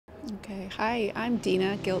Okay, hi, I'm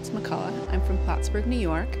Deena McCullough. I'm from Plattsburgh, New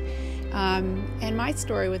York. And my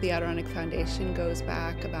story with the Adirondack Foundation goes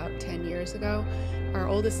back about 10 years ago. Our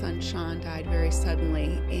oldest son, Sean, died very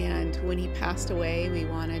suddenly, and when he passed away, we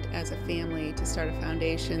wanted as a family to start a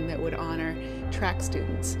foundation that would honor track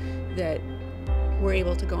students that were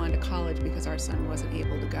able to go on to college because our son wasn't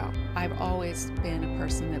able to go. I've always been a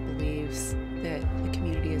person that believes that the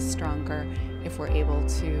community is stronger if we're able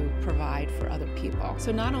to provide for other people.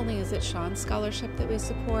 So not only is it Sean's scholarship that we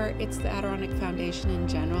support, it's the Adirondack Foundation in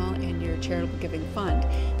general and your charitable giving fund,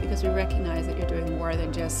 because we recognize that you're doing more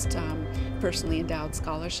than just personally endowed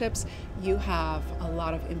scholarships. You have a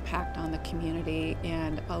lot of impact on the community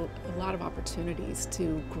and a lot of opportunities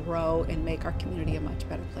to grow and make our community a much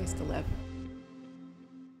better place to live.